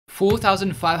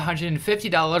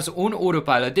$4,550 on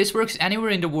Autopilot. This works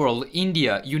anywhere in the world: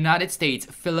 India, United States,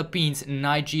 Philippines,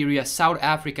 Nigeria, South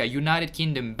Africa, United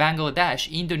Kingdom,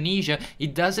 Bangladesh, Indonesia.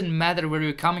 It doesn't matter where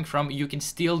you're coming from, you can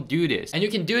still do this. And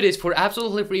you can do this for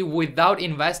absolutely free without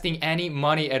investing any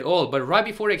money at all. But right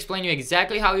before I explain you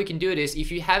exactly how you can do this,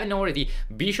 if you haven't already,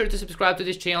 be sure to subscribe to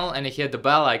this channel and hit the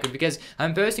bell icon, because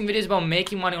I'm posting videos about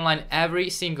making money online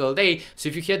every single day. So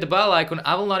if you hit the bell icon,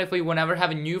 I will notify you whenever I have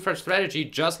a new fresh strategy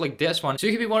just like this one, so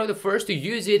you can be one of the first to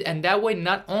use it, and that way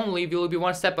not only will you be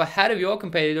one step ahead of your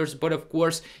competitors, but of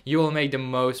course you will make the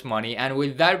most money. And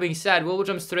with that being said, we'll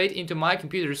jump straight into my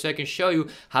computer so I can show you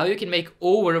how you can make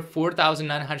over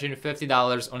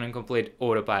 $4,950 on a complete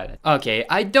autopilot. Okay,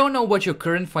 I don't know what your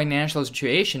current financial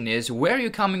situation is, where you're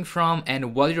coming from,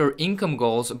 and what are your income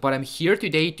goals, but I'm here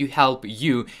today to help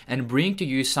you and bring to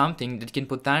you something that can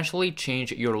potentially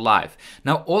change your life.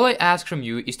 Now, all I ask from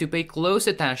you is to pay close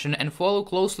attention and follow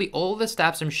closely all the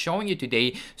steps I'm showing you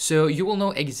today, so you will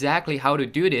know exactly how to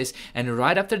do this, and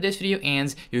right after this video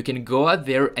ends, you can go out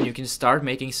there and you can start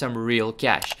making some real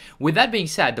cash. With that being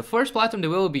said, the first platform that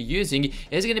we will be using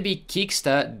is going to be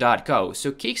Kicksta.co.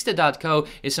 So Kicksta.co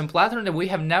is some platform that we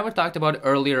have never talked about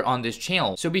earlier on this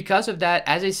channel. So because of that,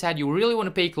 as I said, you really want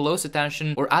to pay close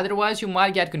attention, or otherwise you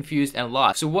might get confused and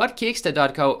lost. So what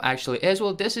Kicksta.co actually is,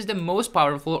 well, this is the most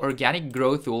powerful organic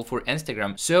growth tool for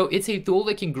Instagram. So it's a tool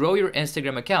that can grow your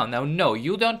Instagram account. Now, no,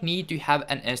 you don't need to have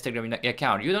an Instagram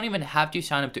account. You don't even have to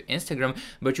sign up to Instagram,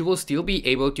 but you will still be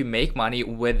able to make money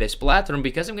with this platform,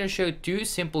 because I'm going to show you two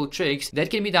simple tricks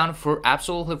that can be done for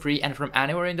absolutely free and from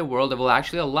anywhere in the world that will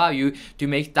actually allow you to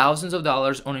make thousands of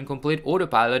dollars on a complete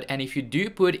autopilot. And if you do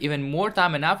put even more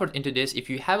time and effort into this, if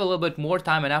you have a little bit more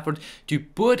time and effort to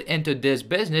put into this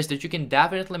business, that you can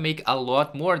definitely make a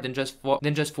lot more than just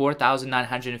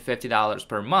 $4,950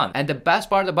 per month. And the best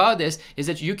part about this is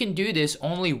that you can do this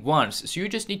only once. So you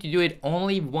just need to do it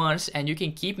only once, and you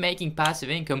can keep making passive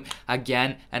income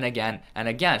again and again and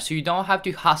again. So you don't have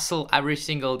to hustle every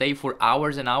single day for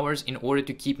hours and hours in order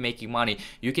to keep making money.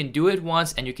 You can do it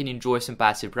once and you can enjoy some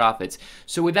passive profits.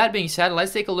 So with that being said,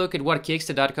 let's take a look at what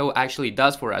Kicksta.co actually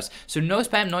does for us. So no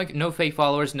spam, no fake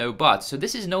followers, no bots. So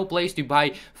this is no place to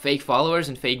buy fake followers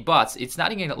and fake bots. It's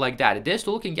not even like that. This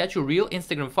tool can get you real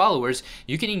Instagram followers.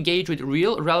 You can engage with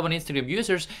real relevant Instagram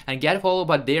users and get followed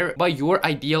by your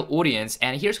ideal audience.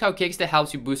 And here's how Kicksta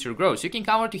helps you boost your growth. So you can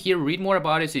come over to here, read more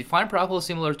about it. So you find profiles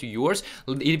similar to yours.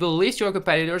 It will list your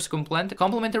competitors,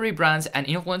 complementary brands, and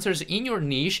influencers in your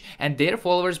niche, and their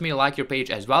followers may like your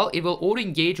page as well. It will auto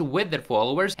engage with their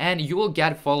followers, and you will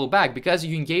get follow back because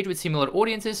you engage with similar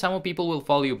audiences. Some people will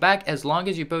follow you back as long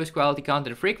as you post quality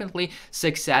content frequently.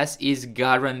 Success is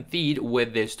guaranteed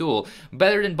with this tool.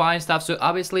 Better than buying stuff. So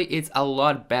obviously it's a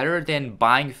lot better than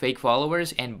buying fake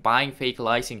followers and buying fake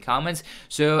likes and comments.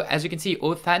 So as you can see,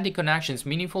 authentic connections,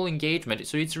 meaningful engagement.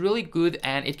 So it's really good,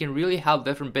 and it can really help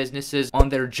different businesses on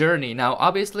their journey. Now,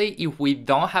 obviously, if we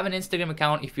don't have an Instagram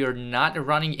account, if you're not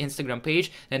running Instagram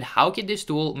page, then how can this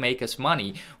tool make us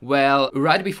money? Well,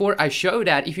 right before I show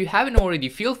that, if you haven't already,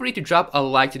 feel free to drop a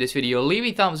like to this video, leave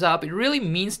a thumbs up. It really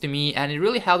means to me, and it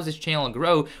really helps this channel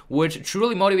grow, which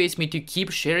truly motivates me to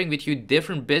keep sharing with you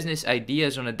different business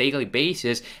ideas on a daily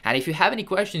basis. And if you have any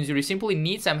questions or you simply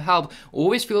need some help,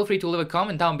 always feel free to leave a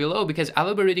comment down below, because I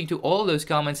will be reading to all of those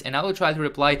comments, and I will try to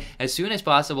reply as soon as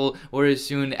possible, or as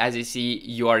soon as I see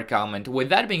your comment. With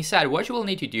that being said, what you will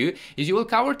need to do is you will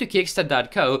come over to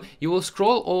Kicksta.co, you will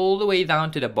scroll all the way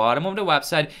down to the bottom of the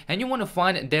website, and you want to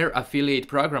find their affiliate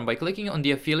program by clicking on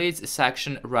the affiliates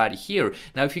section right here.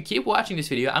 Now, if you keep watching this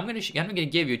video, I'm gonna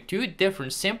give you two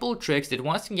different simple tricks that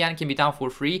once again can be done for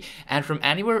free and from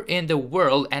anywhere in the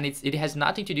world, and it has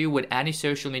nothing to do with any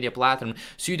social media platform.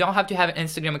 So you don't have to have an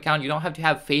Instagram account, you don't have to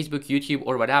have Facebook, YouTube,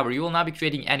 or whatever. You will not be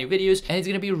creating any videos, and it's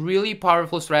gonna be really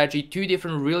powerful strategy, two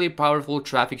different really powerful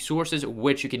traffic sources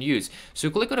which you can use. So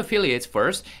click on affiliates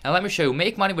first, and let me show you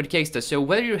make money with Kicksta. So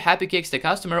whether you're a happy Kicksta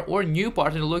customer or new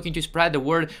partner looking to spread the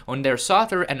word on their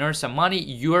software and earn some money,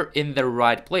 you're in the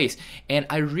right place. And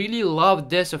I really love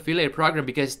this affiliate program,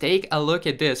 because take a look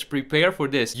at this, prepare for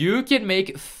this. You can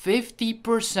make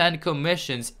 50%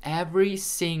 commissions every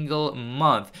single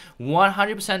month,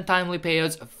 100% timely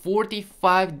payouts,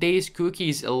 45 days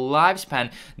cookies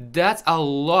lifespan. That's a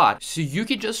lot. So you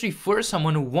can just refer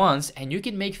someone once and you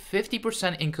can make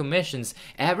 50% in commissions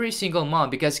every single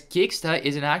month, because Kicksta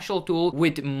is an actual tool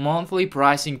with monthly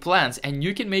pricing plans, and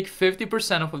you can make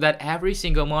 50% of that every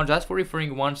single month just for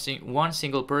referring one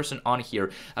single person on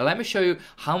here. Let me show you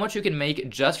how much you can make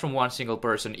just from one single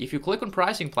person. If you click on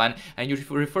pricing plan and you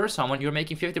refer someone, you're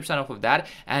making 50% off of that,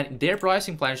 and their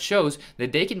pricing plan shows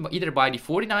that they can either buy the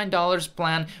 $49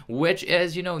 plan, which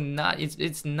is, you know,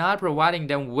 it's not providing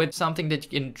them with something that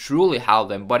can truly help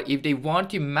them. But if they want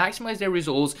to maximize their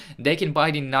results, they can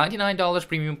buy the $99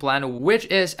 premium plan, which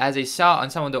is, as I saw on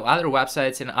some of the other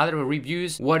websites and other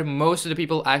reviews, what most of the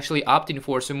people actually opting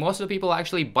for. So most of the people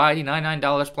actually buy the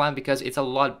 $99 plan because it's a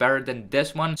lot better than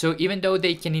this one. So even though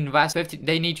they can invest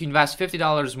they need to invest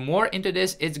 $50 more into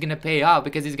this, it's gonna pay off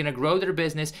because it's gonna grow their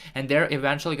business and they're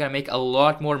eventually gonna make a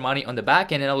lot more money on the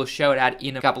back end, and I will show that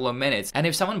in a couple of minutes. And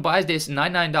if someone buys this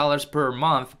 $99 per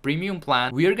month premium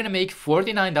plan, we are gonna make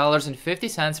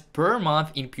 $49.50 per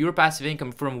month in pure passive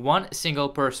income from one single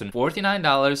person.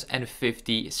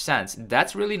 $49.50.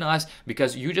 That's really nice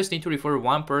because you just need to refer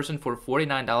one person for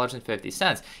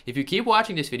 $49.50. If you keep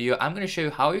watching this video, I'm gonna show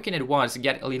you how you can at once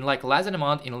get in like less than a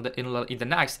month, in the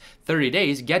next 30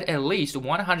 days, get at least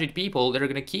 100 people that are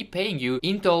gonna keep paying you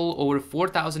in total over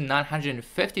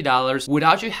 $4,950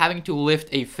 without you having to lift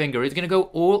a finger. It's gonna go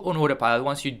all on autopilot.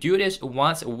 Once you do this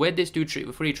once with these two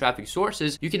free traffic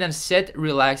sources, you can then sit,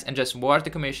 relax, and just watch the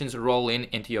commissions roll in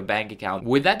into your bank account.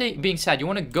 With that being said, you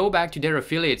want to go back to their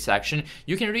affiliate section.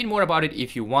 You can read more about it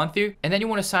if you want to, and then you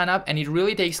want to sign up, and it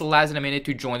really takes less than a minute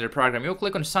to join their program. You'll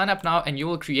click on sign up now, and you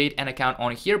will create an account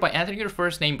on here by entering your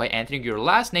first name, by entering your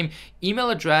last name, email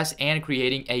address, and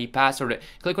creating a password.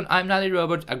 Click on I'm not a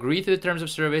robot, agree to the terms of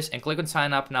service, and click on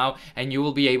sign up now, and you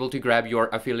will be able to grab your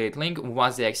affiliate link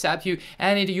once they accept you.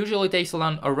 And it usually takes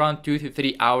around 2 to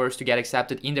 3 hours to get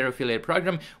accepted in their affiliate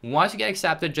program. Once you get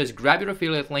accepted, just grab your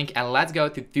affiliate link and let's go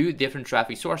to 2 different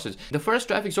traffic sources. The first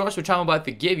traffic source, which I'm about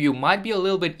to give you, might be a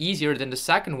little bit easier than the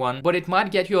second one, but it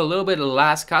might get you a little bit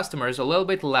less customers, a little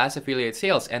bit less affiliate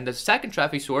sales. And the second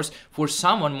traffic source for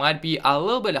someone might be a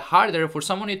little bit harder, for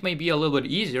someone it may be a little bit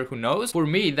easier, who knows. For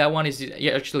me, that one is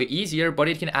actually easier, but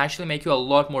it can actually make you a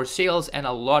lot more sales and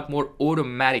a lot more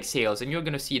automatic sales, and you're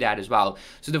gonna see that as well.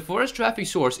 So the first traffic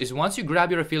source is, once you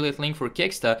grab your affiliate link for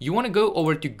Kicksta, you want to go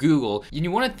over to Google and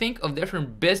you want to think of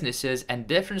different businesses and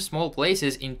different small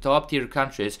places in top tier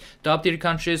countries. Top tier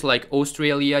countries like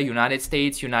Australia, United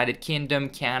States, United Kingdom,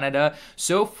 Canada.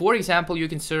 So for example, you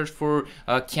can search for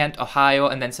Kent, Ohio,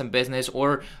 and then some business,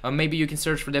 or maybe you can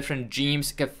search for different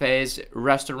gyms, cafes,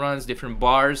 restaurants, different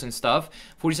bars and stuff.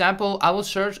 For example, I will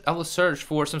search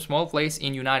for some small place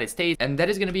in United States, and that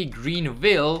is going to be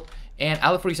Greenville. And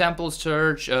I will, for example,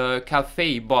 search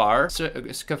cafe bars,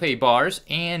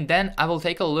 and then I will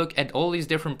take a look at all these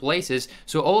different places.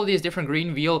 So all of these different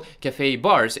Greenville cafe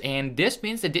bars, and this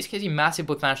means that this has a massive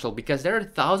potential because there are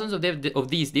thousands of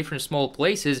these different small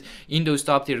places in those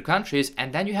top tier countries,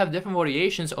 and then you have different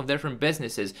variations of different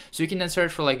businesses. So you can then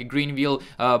search for like Greenville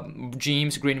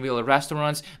gyms, Greenville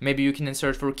restaurants. Maybe you can then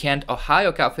search for Kent,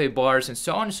 Ohio cafe bars, and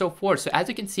so on and so forth. So as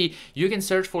you can see, you can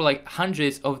search for like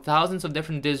hundreds of thousands of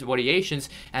different variations,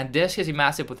 and this has a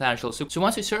massive potential. So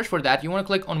once you search for that, you want to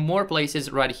click on more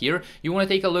places right here. You want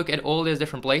to take a look at all these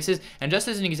different places, and just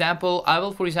as an example, I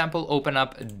will, for example, open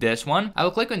up this one. I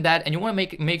will click on that, and you want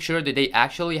to make sure that they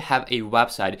actually have a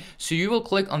website. So you will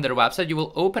click on their website, you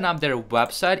will open up their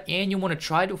website, and you want to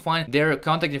try to find their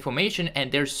contact information and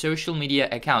their social media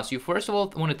accounts. You first of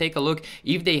all want to take a look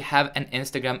if they have an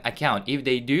Instagram account. If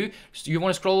they do, you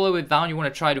want to scroll a little bit down, you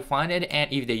want to try to find it, and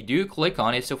if they do, click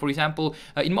on it. So for example,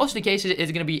 in most of the cases,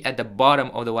 it's going to be at the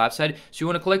bottom of the website. So you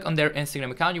want to click on their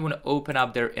Instagram account, you want to open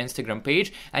up their Instagram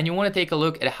page, and you want to take a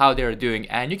look at how they're doing.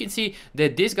 And you can see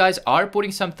that these guys are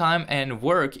putting some time and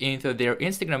work into their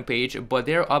Instagram page, but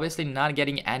they're obviously not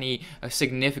getting any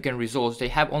significant results. They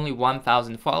have only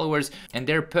 1,000 followers, and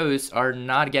their posts are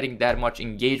not getting that much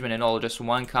engagement at all, just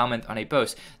one comment on a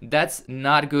post. That's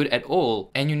not good at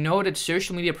all. And you know that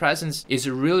social media presence is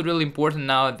really important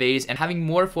nowadays, and having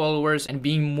more followers and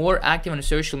being more active on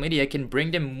social media can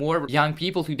bring them more young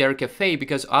people to their cafe,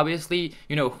 because obviously,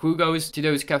 you know, who goes to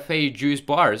those cafe juice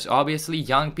bars? Obviously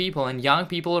young people, and young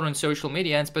people are on social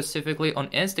media, and specifically on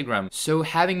Instagram. So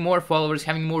having more followers,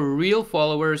 having more real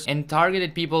followers and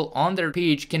targeted people on their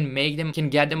page can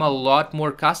get them a lot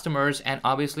more customers, and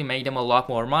obviously make them a lot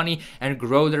more money and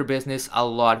grow their business a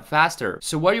lot faster.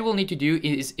 So what you will need to do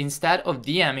is, instead of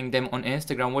DMing them on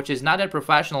Instagram, which is not that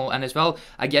professional, and as well,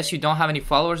 I guess you don't have any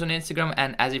followers on Instagram,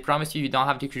 and as I promised you, you don't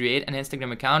have to create an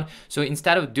Instagram account. So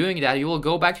instead of doing that, you will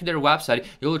go back to their website,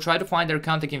 you will try to find their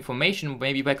contact information,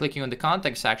 maybe by clicking on the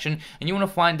contact section, and you want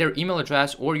to find their email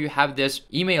address, or you have this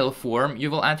email form.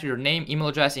 You will enter your name, email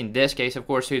address. In this case, of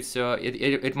course,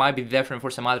 it might be different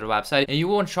for some other website, and you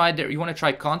want to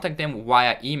try contact them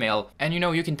via email. And you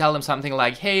know, you can tell them something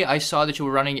like, hey, I saw that you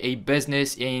were running a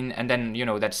business in, and then, you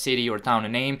know, that city or town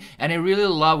and name, and I really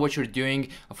love what you're doing.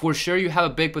 For sure you have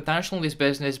a big potential in this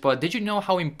business, but did you know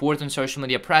how important social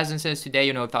media presence is today,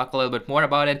 you know, talk a little bit more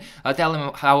about it. I'll tell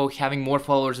them how having more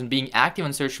followers and being active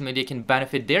on social media can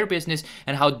benefit their business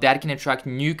and how that can attract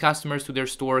new customers to their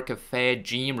store, cafe,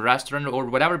 gym, restaurant, or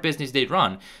whatever business they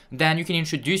run. Then you can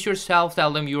introduce yourself,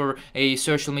 tell them you're a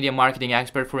social media marketing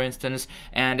expert, for instance,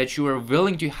 and that you are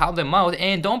willing to help them out.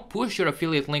 And don't push your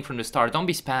affiliate link from the start. Don't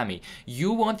be spammy.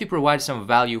 You want to provide some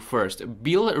value first.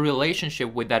 Build a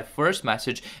relationship with that first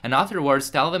message, and afterwards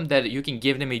tell them that you can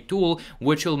give them a tool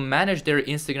which will manage their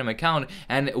Instagram account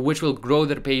and which will grow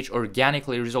their page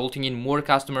organically, resulting in more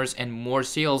customers and more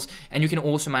sales. And you can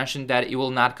also mention that it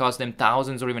will not cost them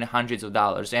thousands or even hundreds of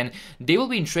dollars, and they will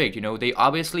be intrigued. You know, they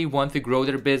obviously want to grow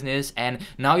their business, and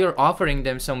now you're offering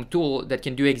them some tool that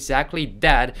can do exactly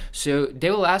that, so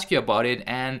they will ask you about it,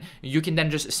 and you can then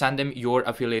just send them your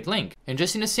affiliate link. And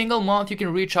just in a single month you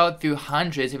can reach out to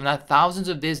hundreds if not thousands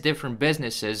of these different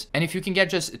businesses, and if you can get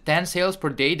just 10 sales per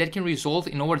day, that can result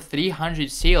in over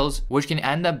 300 sales, which can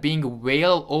end up being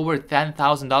well over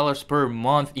 $10,000 per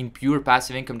month in pure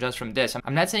passive income just from this.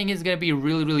 I'm not saying it's gonna be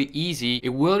really easy. It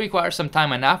will require some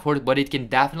time and effort, but it can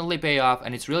definitely pay off,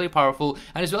 and it's really powerful.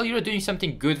 And as well, you're doing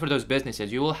something good for those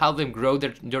businesses. You will help them grow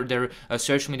their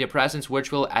social media presence,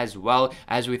 which will, as well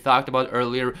as we talked about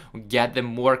earlier, get them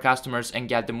more customers and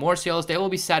get them more sales. They will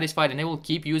be satisfied and they will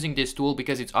keep using this tool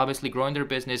because it's obviously growing their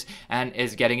business and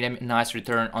is getting them a nice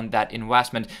return on that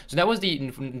investment. So that was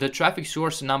the traffic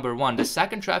source number one. The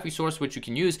second traffic source which you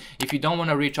can use if you don't want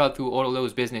to reach out to all of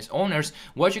those business owners,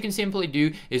 what you can simply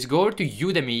do is go to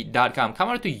udemy.com. Come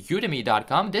over to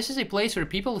udemy.com. This is a place where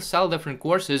people sell different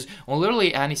courses on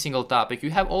literally any single topic.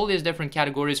 You have all these different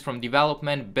categories from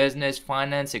development, business,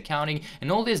 finance, accounting,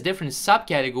 and all these different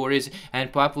subcategories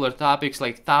and popular topics,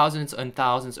 like thousands and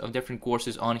thousands of different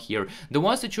courses on here. The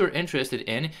ones that you're interested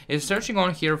in is searching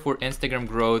on here for Instagram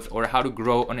growth, or how to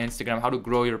grow on Instagram, how to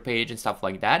grow your page and stuff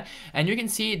like that. And you can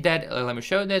see that, let me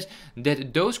show this,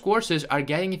 that those courses are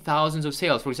getting thousands of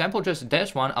sales. For example, just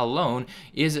this one alone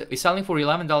is selling for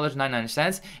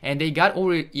 $11.99, and they got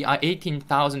over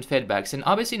 18,000 feedbacks. And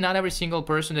obviously not every single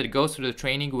person that goes through the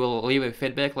training will leave a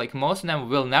feedback. Like, most of them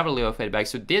will never leave a feedback.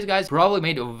 So these guys probably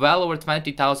made well over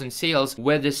 20,000 sales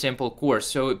with this simple course.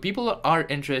 So people are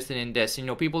interested in this. You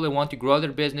know, people that want to grow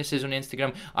their businesses on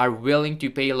Instagram are willing to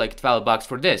pay like 12 bucks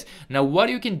for this. Now what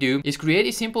you can do is create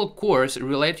a simple course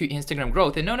related to Instagram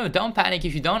growth. And no, don't panic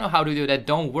if you don't know how to do that.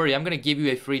 Don't worry, I'm gonna give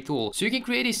you a free tool. So you can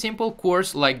create a simple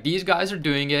course like these guys are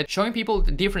doing it, showing people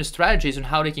the different strategies on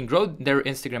how they can grow their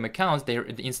Instagram accounts, their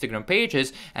Instagram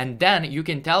pages, and then you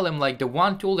can tell them like the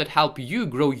one tool that helped you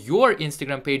grow your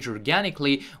Instagram page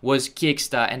organically was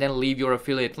Kicksta, and then leave your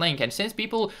affiliate link. And since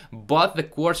people bought the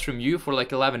course from you for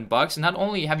like 11 bucks, not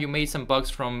only have you made some bucks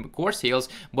from course sales,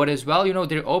 but as well, you know,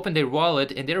 they open their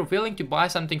wallet and they're willing to buy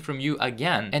something from you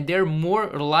again, and they're more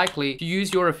likely to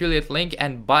use your affiliate link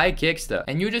and buy Kicksta.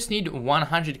 And you just need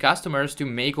 100 customers to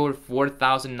make over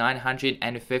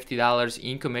 $4,950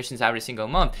 in commissions every single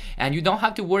month. And you don't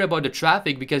have to worry about the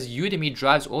traffic, because Udemy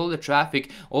drives all the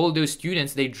traffic. All those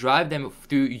students, they drive them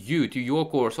to you, to your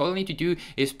course. All you need to do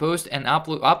is post and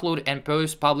upload and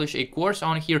publish a course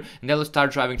on here, and they'll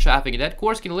start driving traffic. And that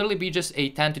course can literally be just a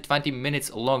 10 to 20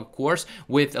 minutes long course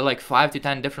with like 5 to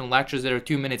 10 different lectures that are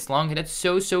 2 minutes long. And that's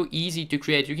so easy to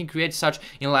create. You can create such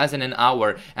in less than an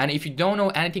hour. And if you don't know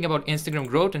anything about Instagram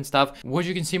growth and stuff, what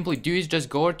you can simply do is just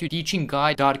go to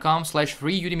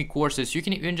teachingguide.com/free Udemy courses. You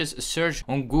can even just search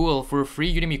on Google for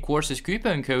free Udemy courses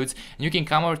coupon codes, and you can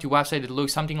come over to a website that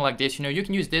looks something like this. You know, you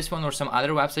can use this one or some other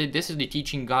website. This is the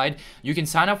teaching guide. You can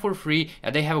sign up for free.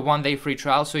 They have a 1-day free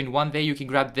trial, so in 1 day you can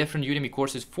grab different Udemy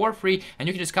courses for free, and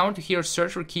you can just come over to here,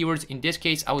 search for keywords. In this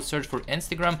case, I would search for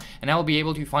Instagram, and I will be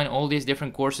able to find all these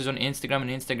different courses on Instagram and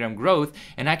Instagram growth,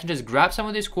 and I can just grab some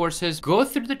of these courses, go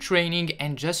through the training,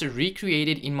 and just recreate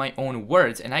it in my own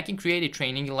words. And I can create a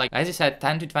training, like as I said,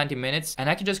 10 to 20 minutes, and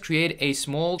I can just create a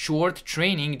small short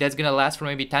training that's gonna last for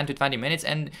maybe 10 to 20 minutes.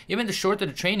 And even the shorter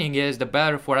the training is, the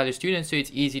better for other students, so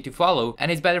it's easy to follow,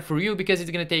 and it's better for you because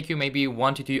it's gonna take you maybe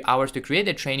 1 to 2 hours to create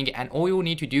the training. And all you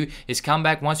need to do is come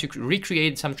back once you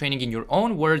recreate some training in your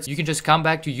own words. You can just come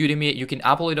back to Udemy, you can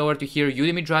upload it over to here.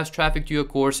 Udemy drives traffic to your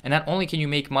course, and not only can you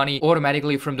make money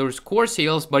automatically from those course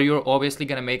sales, but you're obviously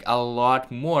gonna make a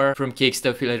lot more from Kicksta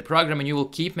affiliate program, and you will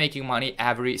keep making money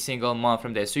every single month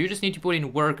from this. So you just need to put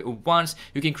in work once.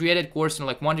 You can create a course in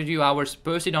like 1 to 2 hours,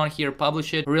 post it on here,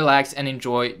 publish it, relax, and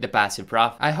enjoy the passive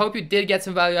profit. I hope you did get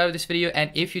some value out of this video,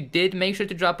 and if you did, make sure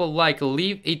to drop a like,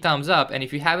 leave a thumbs up, and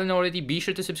if you haven't already, be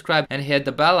sure to subscribe and hit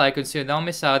the bell icon so you don't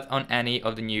miss out on any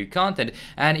of the new content.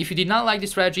 And if you did not like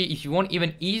this strategy, if you want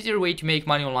even easier way to make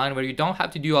money online where you don't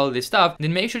have to do all of this stuff,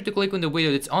 then make sure to click on the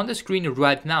video that's on the screen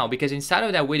right now, because inside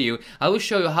of that video I will show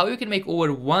show you how you can make over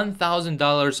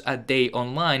 $1,000 a day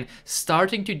online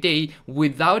starting today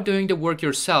without doing the work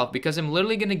yourself, because I'm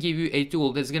literally gonna give you a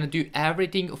tool that's gonna do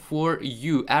everything for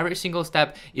you. Every single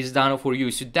step is done for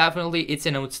you. So definitely it's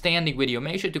an outstanding video.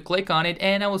 Make sure to click on it,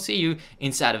 and I will see you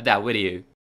inside of that video.